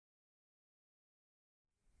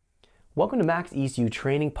Welcome to MaxxEcu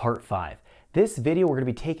Training Part 5. This video we're going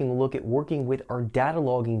to be taking a look at working with our data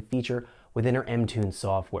logging feature within our Mtune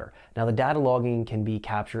software. Now the data logging can be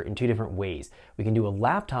captured in two different ways. We can do a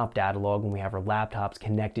laptop data log when we have our laptops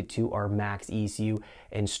connected to our MaxxEcu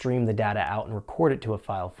and stream the data out and record it to a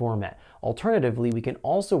file format. Alternatively, we can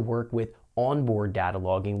also work with onboard data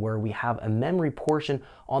logging where we have a memory portion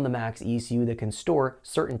on the MaxxEcu that can store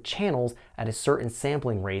certain channels at a certain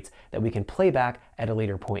sampling rates that we can play back at a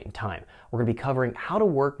later point in time. We're going to be covering how to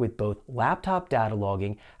work with both laptop data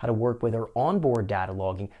logging, how to work with our onboard data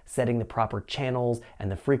logging, setting the proper channels and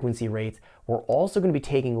the frequency rates. We're also going to be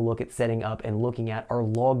taking a look at setting up and looking at our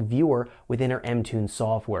log viewer within our Mtune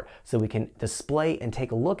software so we can display and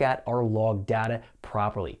take a look at our log data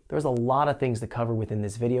properly. There's a lot of things to cover within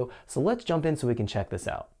this video, so let's jump in so we can check this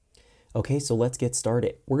out. Okay, so let's get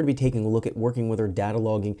started. We're going to be taking a look at working with our data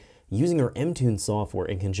logging using our Mtune software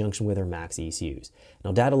in conjunction with our MaxxEcus.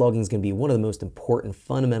 Now, data logging is going to be one of the most important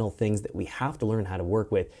fundamental things that we have to learn how to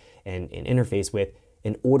work with and interface with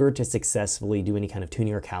in order to successfully do any kind of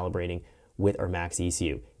tuning or calibrating with our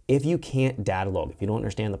MaxxEcu. If you can't data log, if you don't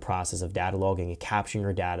understand the process of data logging and capturing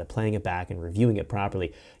your data, playing it back and reviewing it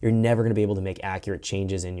properly, you're never going to be able to make accurate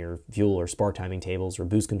changes in your fuel or spark timing tables or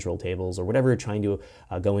boost control tables or whatever you're trying to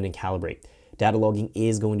go in and calibrate. Data logging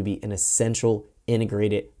is going to be an essential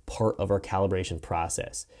integrated part of our calibration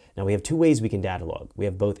process. Now we have two ways we can data log. We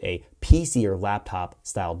have both a PC or laptop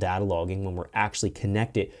style data logging when we're actually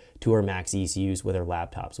connected to our MaxxEcus with our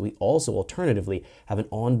laptops. We also alternatively have an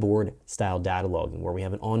onboard style data logging where we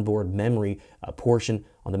have an onboard memory portion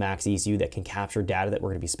on the MaxxEcu that can capture data that we're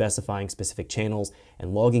going to be specifying specific channels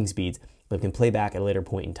and logging speeds, but can play back at a later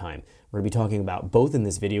point in time. We're going to be talking about both in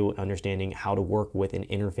this video, understanding how to work with an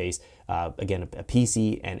interface, again, a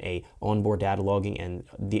PC and a onboard data logging, and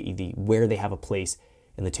where they have a place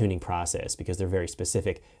in the tuning process because they're very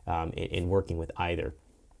specific in working with either.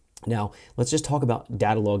 Now, let's just talk about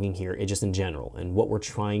data logging here just in general and what we're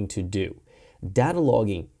trying to do. Data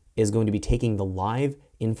logging is going to be taking the live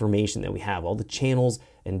information that we have, all the channels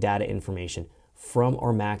and data information from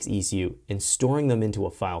our MaxxEcu and storing them into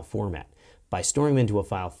a file format. By storing them into a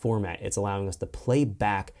file format, it's allowing us to play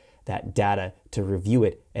back that data to review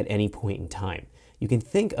it at any point in time. You can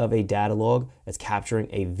think of a data log as capturing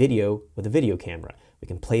a video with a video camera. We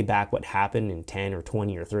can play back what happened in 10 or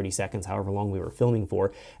 20 or 30 seconds, however long we were filming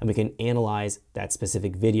for, and we can analyze that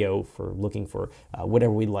specific video for looking for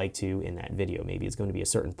whatever we'd like to in that video. Maybe it's going to be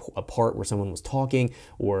a part where someone was talking,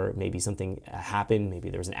 or maybe something happened, maybe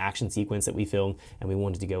there was an action sequence that we filmed and we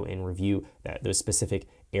wanted to go and review those specific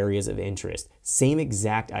areas of interest. Same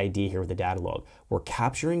exact idea here with the data log. We're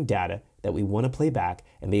capturing data that we want to play back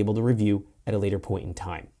and be able to review at a later point in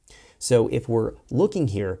time. So if we're looking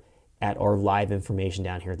here at our live information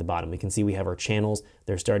down here at the bottom, we can see we have our channels.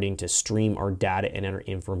 They're starting to stream our data and our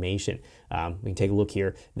information. We can take a look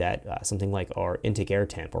here that something like our intake air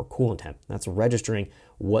temp or coolant temp, that's registering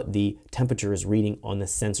what the temperature is reading on the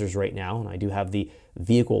sensors right now. And I do have the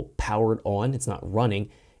vehicle powered on, it's not running.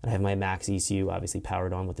 And I have my MaxxEcu obviously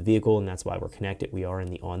powered on with the vehicle, and that's why we're connected. We are in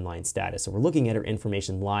the online status. So we're looking at our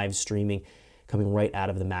information live streaming coming right out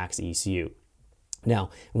of the MaxxEcu.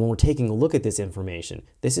 Now, when we're taking a look at this information,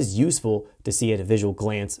 this is useful to see at a visual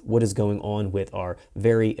glance what is going on with our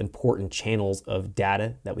very important channels of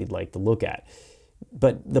data that we'd like to look at.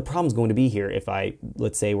 But the problem's going to be here if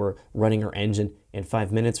let's say we're running our engine and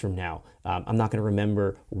 5 minutes from now, I'm not going to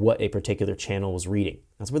remember what a particular channel was reading.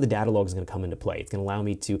 That's where the data log is going to come into play. It's going to allow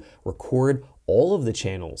me to record all of the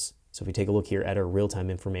channels. So if we take a look here at our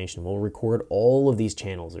real-time information, we'll record all of these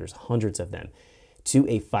channels, there's hundreds of them, to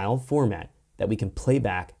a file format that we can play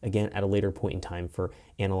back again at a later point in time for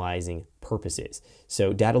analyzing purposes.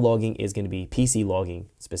 So data logging is going to be PC logging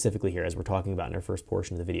specifically here, as we're talking about in our first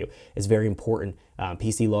portion of the video. It's very important.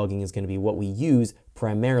 PC logging is going to be what we use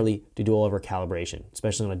primarily to do all of our calibration,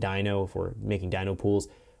 especially on a dyno. If we're making dyno pools,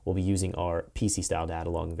 we'll be using our PC style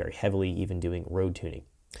data logging very heavily, even doing road tuning.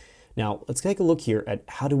 Now let's take a look here at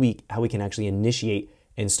how we can actually initiate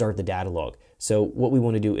and start the data log. So what we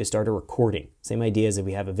want to do is start a recording. Same idea as if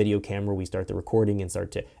we have a video camera, we start the recording and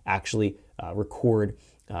start to actually record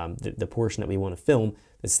the portion that we want to film.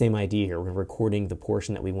 The same idea here, we're recording the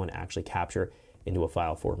portion that we want to actually capture into a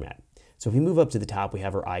file format. So if we move up to the top, we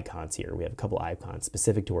have our icons here. We have a couple icons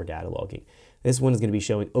specific to our data logging. This one is going to be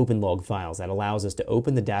showing open log files. That allows us to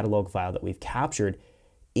open the data log file that we've captured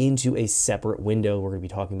into a separate window. We're going to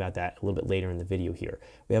be talking about that a little bit later in the video here.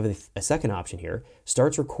 We have a second option here,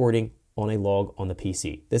 starts recording on a log on the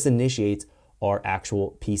PC. This initiates our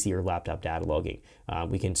actual PC or laptop data logging.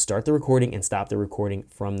 We can start the recording and stop the recording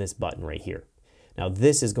from this button right here. Now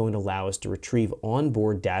this is going to allow us to retrieve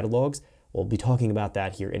onboard data logs. We'll be talking about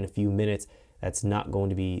that here in a few minutes. That's not going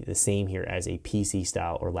to be the same here as a PC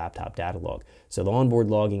style or laptop data log. So the onboard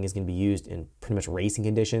logging is going to be used in pretty much racing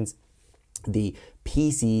conditions. The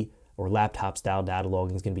PC or laptop style data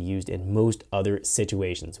logging is going to be used in most other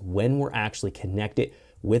situations when we're actually connected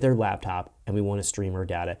with our laptop and we want to stream our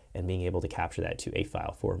data and being able to capture that to a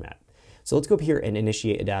file format. So let's go up here and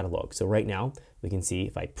initiate a data log. So right now we can see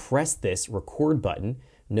if I press this record button,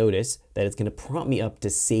 notice that it's going to prompt me up to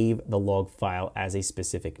save the log file as a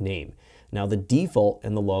specific name. Now the default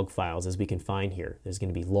in the log files, as we can find here, there's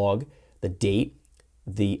going to be log, the date,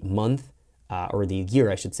 the month, or the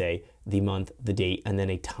year I should say, the month, the date, and then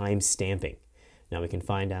a time stamping. Now we can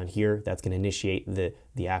find down here, that's going to initiate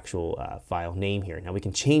the actual file name here. Now we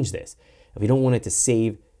can change this. If we don't want it to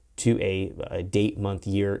save to a date, month,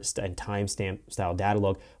 year, and timestamp style data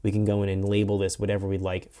log, we can go in and label this whatever we'd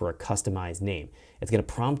like for a customized name. It's going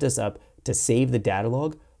to prompt us up to save the data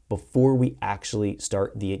log before we actually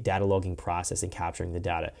start the data logging process and capturing the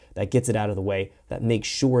data. That gets it out of the way. That makes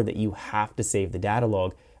sure that you have to save the data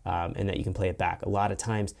log and that you can play it back. A lot of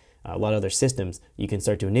times, a lot of other systems, you can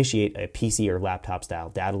start to initiate a PC or laptop style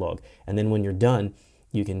data log, and then when you're done,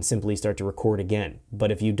 you can simply start to record again.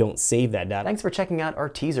 But if you don't save that data... Thanks for checking out our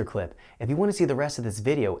teaser clip. If you want to see the rest of this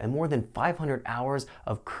video and more than 500 hours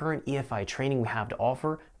of current EFI training we have to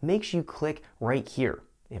offer, make sure you click right here.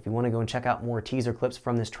 If you want to go and check out more teaser clips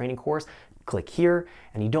from this training course, click here,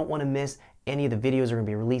 and you don't want to miss any of the videos we're going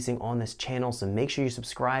to be releasing on this channel, so make sure you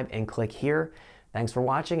subscribe and click here. Thanks for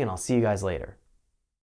watching, and I'll see you guys later.